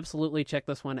 absolutely check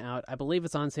this one out. I believe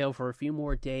it's on sale for a few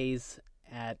more days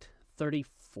at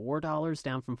 $34,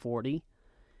 down from $40.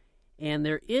 And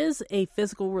there is a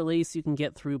physical release you can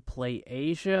get through Play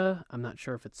Asia. I'm not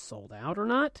sure if it's sold out or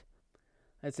not.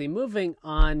 Let's see, moving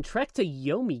on, Trek to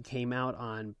Yomi came out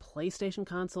on PlayStation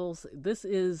consoles. This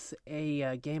is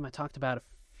a game I talked about a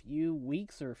few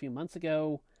weeks or a few months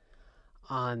ago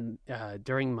on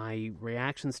during my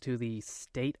reactions to the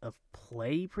State of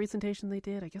Play presentation they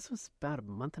did. I guess it was about a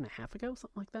month and a half ago, something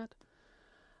like that.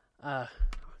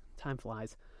 Time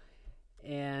flies.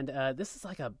 And this is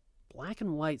a black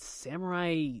and white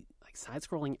samurai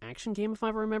side-scrolling action game, if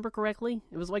I remember correctly.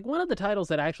 It was one of the titles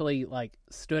that actually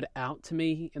stood out to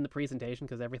me in the presentation,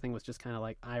 because everything was just kind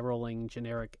of eye-rolling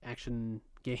generic action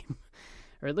game.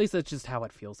 Or at least that's just how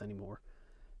it feels anymore.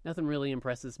 Nothing really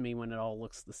impresses me when it all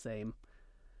looks the same.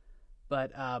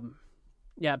 But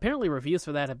apparently reviews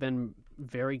for that have been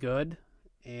very good.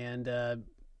 And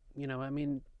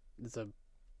it's a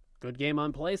good game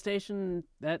on PlayStation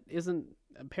that isn't...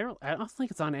 Apparently, I don't think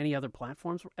it's on any other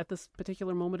platforms at this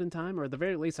particular moment in time, or at the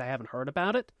very least I haven't heard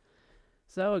about it.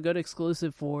 So a good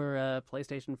exclusive for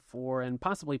PlayStation 4 and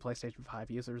possibly PlayStation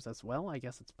 5 users as well. I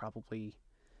guess it's probably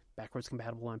backwards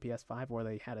compatible on PS5, or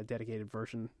they had a dedicated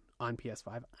version on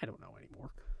PS5. I don't know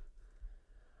anymore.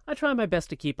 I try my best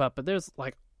to keep up, but there's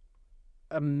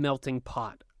a melting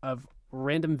pot of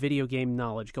random video game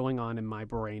knowledge going on in my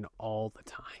brain all the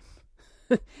time.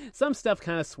 Some stuff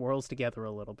kind of swirls together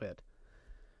a little bit.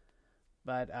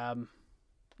 But,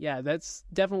 that's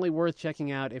definitely worth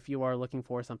checking out if you are looking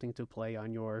for something to play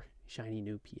on your shiny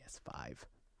new PS5.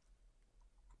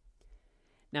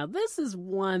 Now, this is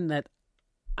one that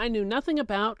I knew nothing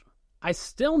about. I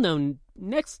still know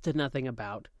next to nothing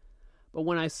about. But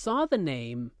when I saw the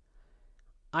name,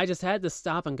 I just had to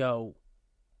stop and go,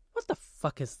 what the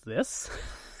fuck is this?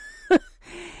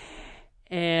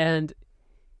 And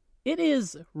it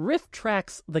is Rift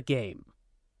Tracks the game.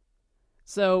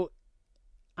 So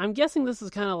I'm guessing this is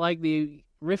kind of like the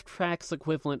Rift Tracks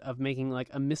equivalent of making like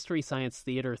a Mystery Science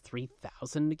Theater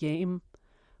 3000 game,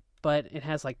 but it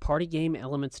has like party game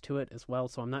elements to it as well.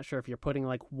 So I'm not sure if you're putting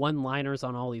like one-liners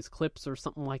on all these clips or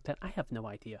something like that. I have no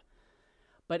idea.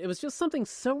 But it was just something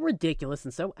so ridiculous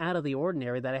and so out of the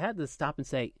ordinary that I had to stop and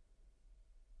say,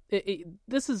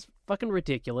 this is fucking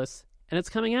ridiculous, and it's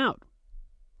coming out.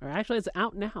 Or actually, it's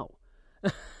out now.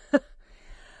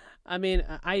 I mean,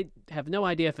 I have no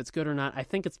idea if it's good or not. I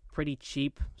think it's pretty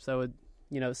cheap, so,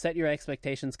 set your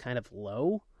expectations kind of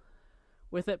low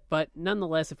with it. But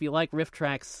nonetheless, if you like Rift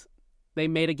Tracks, they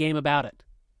made a game about it.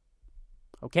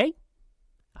 Okay?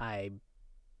 I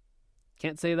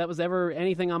can't say that was ever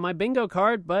anything on my bingo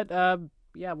card, but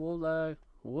yeah,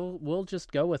 we'll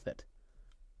just go with it.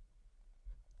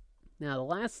 Now, the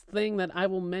last thing that I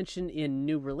will mention in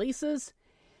new releases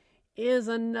is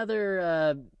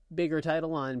another bigger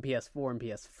title on PS4 and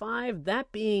PS5,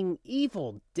 that being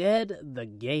Evil Dead the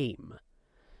game.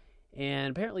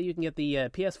 And apparently you can get the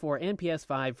PS4 and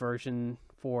PS5 version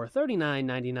for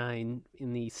 $39.99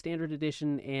 in the standard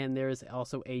edition, and there's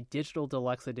also a digital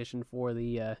deluxe edition for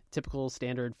the typical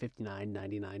standard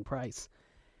 $59.99 price.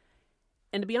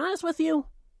 And to be honest with you,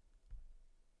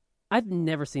 I've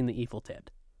never seen the Evil Dead.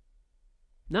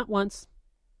 Not once.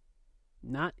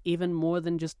 Not even more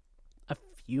than just a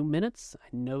few minutes. I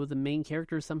know the main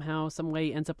character somehow, some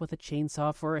way ends up with a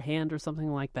chainsaw for a hand or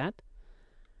something like that.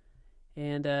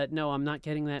 And no, I'm not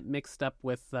getting that mixed up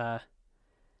with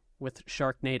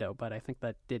Sharknado, but I think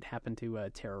that did happen to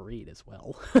Tara Reid as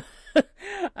well.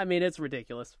 I mean, it's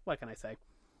ridiculous. What can I say?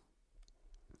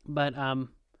 But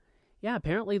yeah,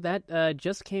 apparently that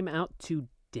just came out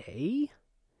today,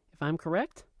 if I'm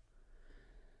correct.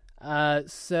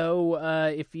 So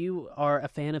if you are a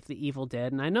fan of The Evil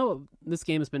Dead, and I know this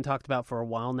game has been talked about for a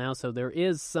while now, so there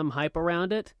is some hype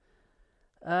around it.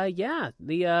 Yeah,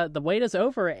 the wait is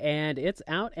over, and it's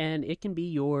out, and it can be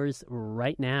yours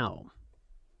right now.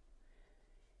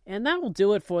 And that will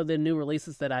do it for the new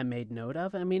releases that I made note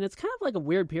of. I mean, it's kind of like a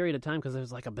weird period of time, because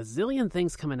there's like a bazillion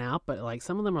things coming out, but like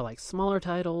some of them are like smaller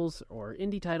titles or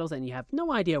indie titles, and you have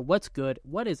no idea what's good,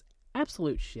 what is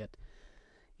absolute shit.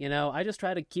 I just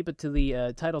try to keep it to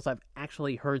the titles I've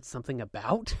actually heard something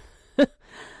about,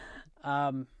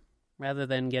 rather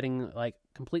than getting like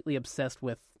completely obsessed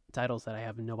with titles that I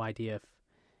have no idea if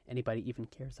anybody even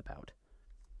cares about.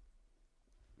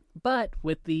 But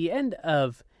with the end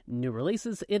of new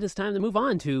releases, it is time to move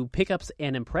on to pickups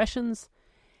and impressions.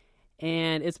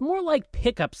 And it's more like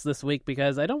pickups this week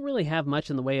because I don't really have much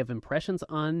in the way of impressions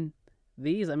on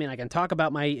these. I mean, I can talk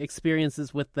about my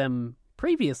experiences with them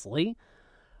previously,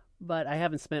 but I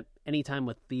haven't spent any time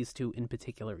with these two in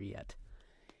particular yet.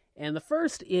 And the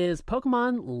first is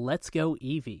Pokemon Let's Go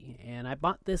Eevee. And I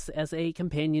bought this as a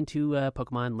companion to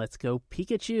Pokemon Let's Go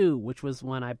Pikachu, which was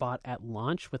one I bought at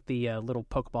launch with the little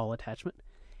Pokeball attachment.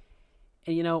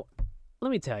 And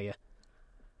let me tell you,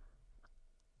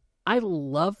 I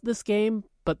love this game,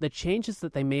 but the changes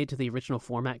that they made to the original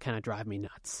format kind of drive me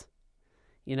nuts.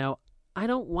 I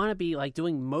don't want to be like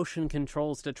doing motion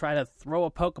controls to try to throw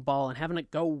a Pokeball and having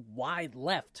it go wide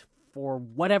left for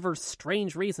whatever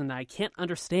strange reason that I can't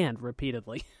understand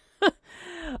repeatedly. I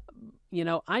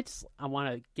want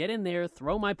to get in there,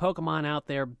 throw my Pokemon out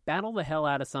there, battle the hell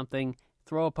out of something,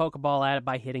 throw a Pokeball at it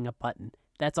by hitting a button.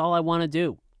 That's all I want to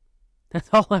do. That's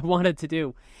all I wanted to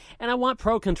do. And I want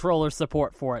Pro Controller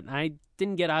support for it, and I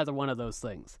didn't get either one of those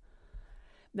things.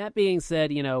 That being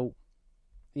said,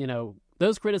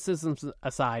 those criticisms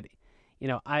aside,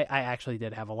 I actually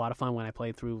did have a lot of fun when I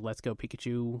played through Let's Go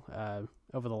Pikachu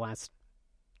over the last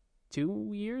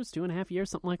 2.5 years,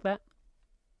 something like that.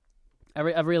 I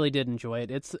really did enjoy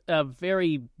it. It's a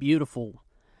very beautiful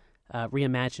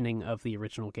reimagining of the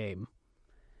original game.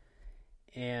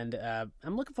 And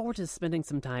I'm looking forward to spending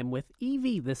some time with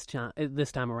Eevee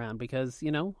this time around because,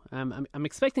 I'm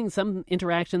expecting some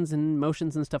interactions and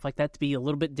motions and stuff like that to be a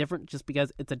little bit different just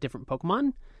because it's a different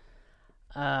Pokemon.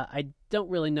 I don't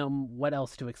really know what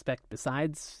else to expect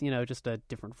besides, just a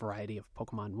different variety of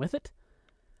Pokemon with it.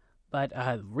 But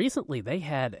recently they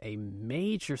had a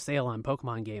major sale on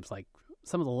Pokemon games, like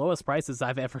some of the lowest prices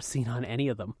I've ever seen on any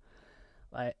of them.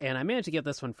 And I managed to get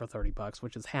this one for $30,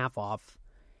 which is half off.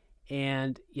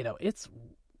 And, it's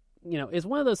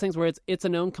one of those things where it's a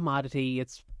known commodity.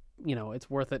 It's, it's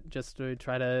worth it just to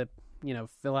try to,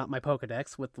 fill out my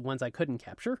Pokedex with the ones I couldn't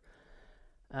capture.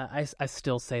 I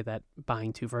still say that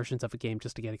buying 2 versions of a game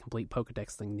just to get a complete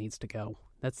Pokedex thing needs to go.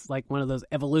 That's like one of those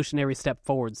evolutionary step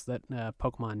forwards that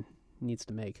Pokemon needs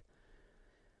to make.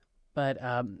 But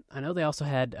I know they also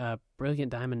had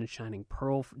Brilliant Diamond and Shining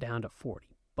Pearl down to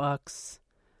 $40.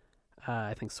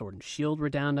 I think Sword and Shield were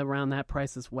down to around that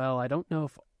price as well. I don't know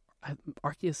if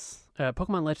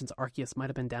Pokemon Legends Arceus might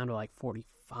have been down to like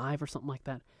 45 or something like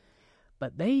that.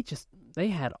 But they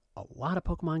had a lot of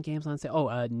Pokemon games on sale.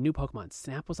 Oh, new Pokemon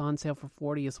Snap was on sale for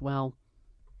 40 as well.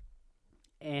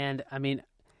 And, I mean,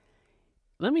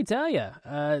 let me tell you,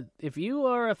 if you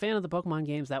are a fan of the Pokemon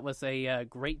games, that was a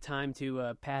great time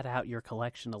to pad out your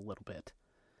collection a little bit.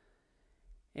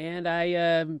 And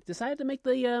I decided to make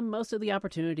the most of the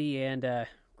opportunity and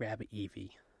grab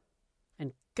Eevee.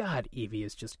 And God, Eevee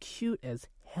is just cute as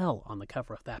hell on the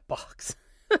cover of that box.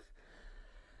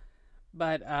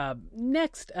 But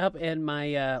next up, and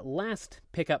my last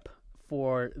pickup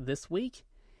for this week,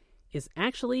 is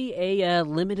actually a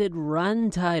limited run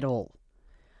title.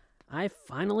 I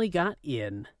finally got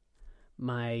in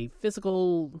my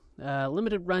physical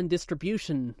limited run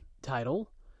distribution title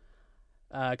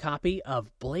copy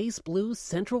of BlazBlue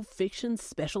Central Fiction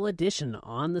Special Edition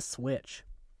on the Switch.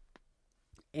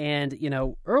 And, you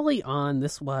know, early on,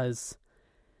 this was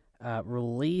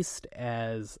released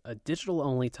as a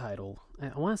digital-only title.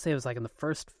 I want to say it was like in the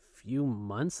first few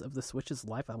months of the Switch's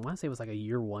life. I want to say it was like a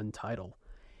year one title.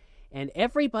 And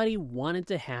everybody wanted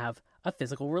to have a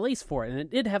physical release for it. And it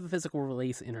did have a physical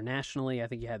release internationally. I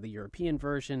think you had the European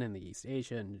version and the East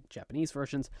Asia and Japanese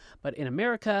versions. But in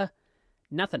America,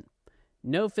 nothing.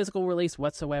 No physical release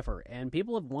whatsoever. And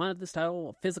people have wanted this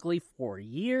title physically for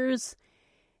years.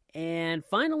 And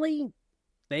finally,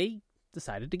 they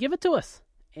decided to give it to us.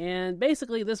 And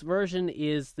basically, this version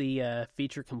is the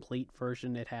feature-complete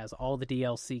version. It has all the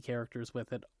DLC characters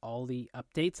with it, all the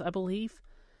updates, I believe.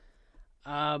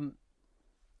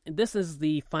 This is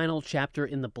the final chapter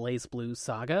in the BlazBlue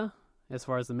saga, as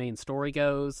far as the main story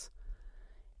goes.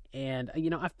 And, you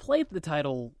know, I've played the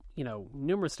title, you know,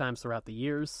 numerous times throughout the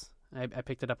years. I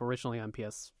picked it up originally on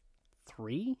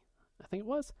PS3, I think it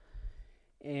was.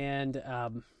 And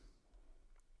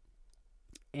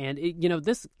it, you know,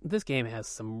 this game has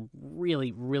some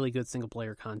really, really good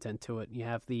single-player content to it. You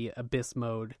have the Abyss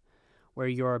mode, where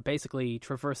you're basically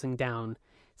traversing down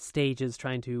stages,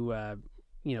 trying to,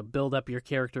 you know, build up your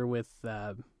character with,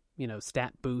 you know,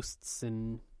 stat boosts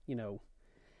and, you know,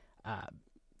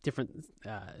 different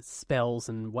spells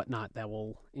and whatnot that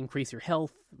will increase your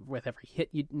health with every hit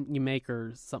you make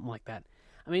or something like that.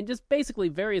 I mean, just basically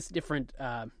various different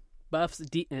buffs and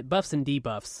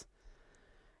debuffs.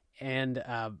 And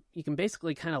you can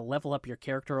basically kind of level up your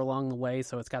character along the way,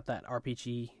 so it's got that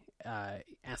RPG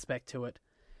aspect to it.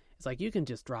 It's like you can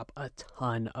just drop a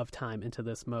ton of time into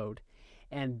this mode.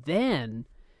 And then,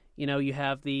 you know, you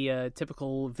have the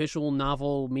typical visual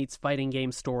novel meets fighting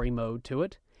game story mode to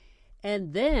it.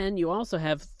 And then you also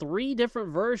have 3 different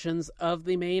versions of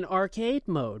the main arcade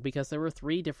mode, because there were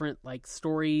 3 different like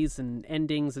stories and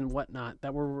endings and whatnot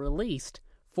that were released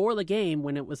for the game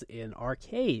when it was in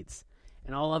arcades.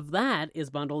 And all of that is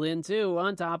bundled in, too,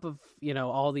 on top of, you know,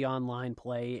 all the online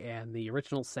play and the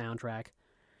original soundtrack.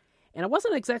 And I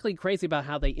wasn't exactly crazy about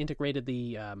how they integrated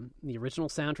the original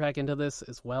soundtrack into this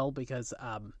as well, because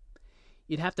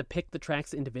you'd have to pick the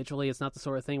tracks individually. It's not the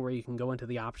sort of thing where you can go into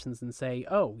the options and say,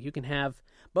 oh, you can have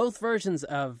both versions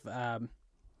of Bang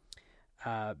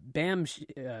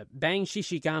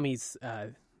Shishigami's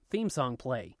theme song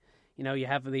play. You know, you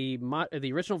have the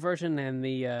original version and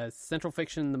the Central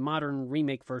Fiction, the modern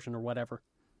remake version or whatever.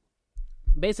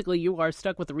 Basically, you are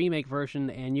stuck with the remake version,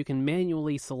 and you can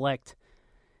manually select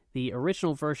the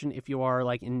original version if you are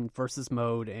like in versus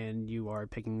mode and you are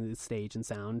picking the stage and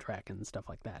soundtrack and stuff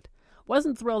like that.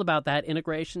 Wasn't thrilled about that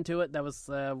integration to it. That was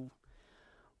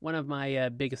one of my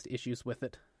biggest issues with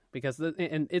it.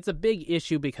 And it's a big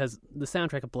issue because the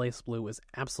soundtrack of BlazBlue is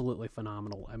absolutely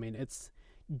phenomenal. I mean, it's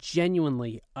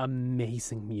genuinely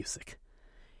amazing music.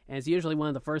 And it's usually one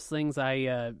of the first things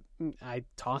I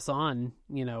toss on,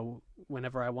 you know,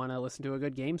 whenever I want to listen to a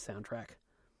good game soundtrack.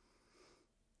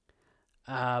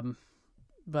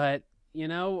 But, you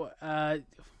know,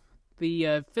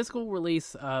 the physical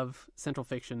release of Central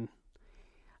Fiction,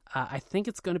 I think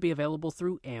it's going to be available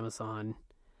through Amazon.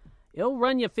 It'll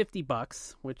run you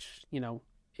 $50, which, you know,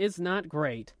 is not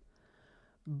great.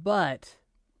 But,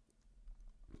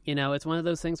 you know, it's one of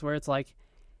those things where it's like,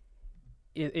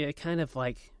 it kind of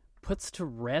like puts to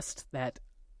rest that,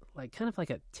 like, kind of like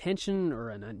a tension or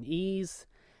an unease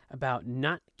about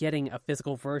not getting a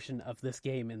physical version of this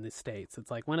game in the States.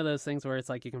 It's like one of those things where it's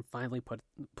like you can finally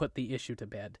put the issue to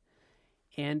bed.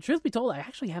 And truth be told, I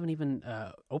actually haven't even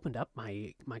opened up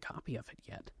my copy of it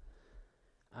yet.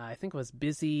 I think I was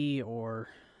busy, or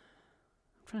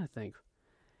I'm trying to think.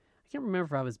 I can't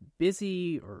remember if I was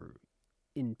busy or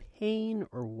in pain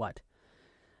or what.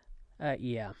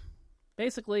 Yeah.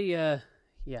 Basically,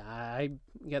 I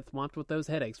get swamped with those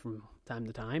headaches from time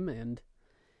to time, and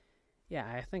yeah,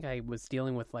 I think I was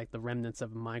dealing with like the remnants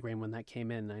of a migraine when that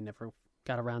came in. I never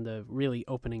got around to really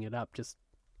opening it up, just,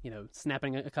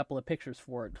 snapping a couple of pictures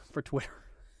for it for Twitter.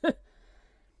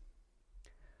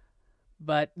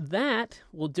 But that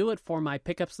will do it for my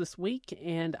pickups this week,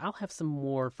 and I'll have some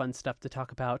more fun stuff to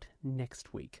talk about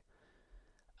next week.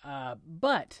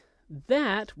 But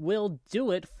that will do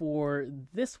it for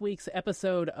this week's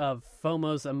episode of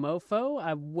FOMO's a MOFO.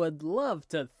 I would love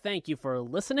to thank you for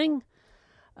listening.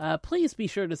 Please be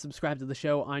sure to subscribe to the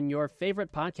show on your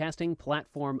favorite podcasting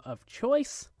platform of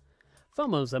choice.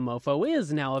 FOMO's a MOFO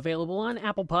is now available on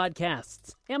Apple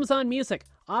Podcasts, Amazon Music,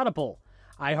 Audible,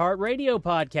 iHeartRadio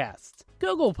Podcasts,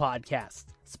 Google Podcasts,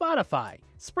 Spotify,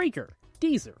 Spreaker,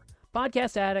 Deezer,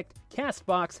 Podcast Addict,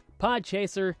 CastBox,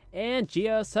 Podchaser, and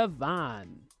GeoSavan.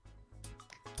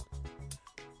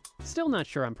 Still not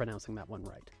sure I'm pronouncing that one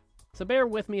right, so bear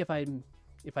with me if I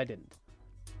didn't.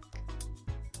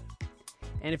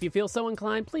 And if you feel so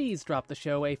inclined, please drop the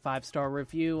show a 5-star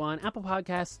review on Apple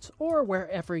Podcasts or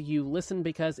wherever you listen,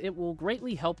 because it will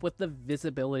greatly help with the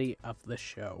visibility of the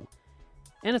show.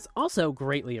 And it's also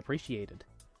greatly appreciated.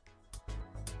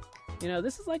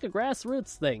 This is like a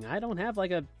grassroots thing. I don't have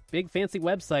like a big fancy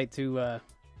website to,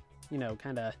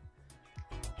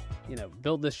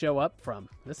 build this show up from.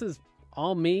 This is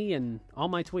all me and all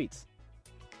my tweets.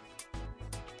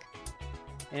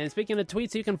 And speaking of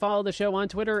tweets, you can follow the show on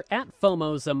Twitter at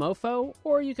FOMOZAMOFO,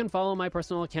 or you can follow my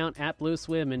personal account at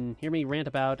BlueSwim and hear me rant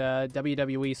about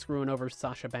WWE screwing over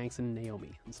Sasha Banks and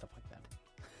Naomi and stuff like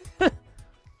that.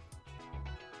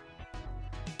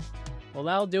 Well,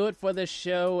 that'll do it for this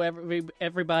show,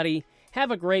 everybody.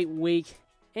 Have a great week,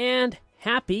 and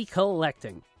happy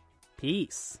collecting.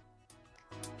 Peace.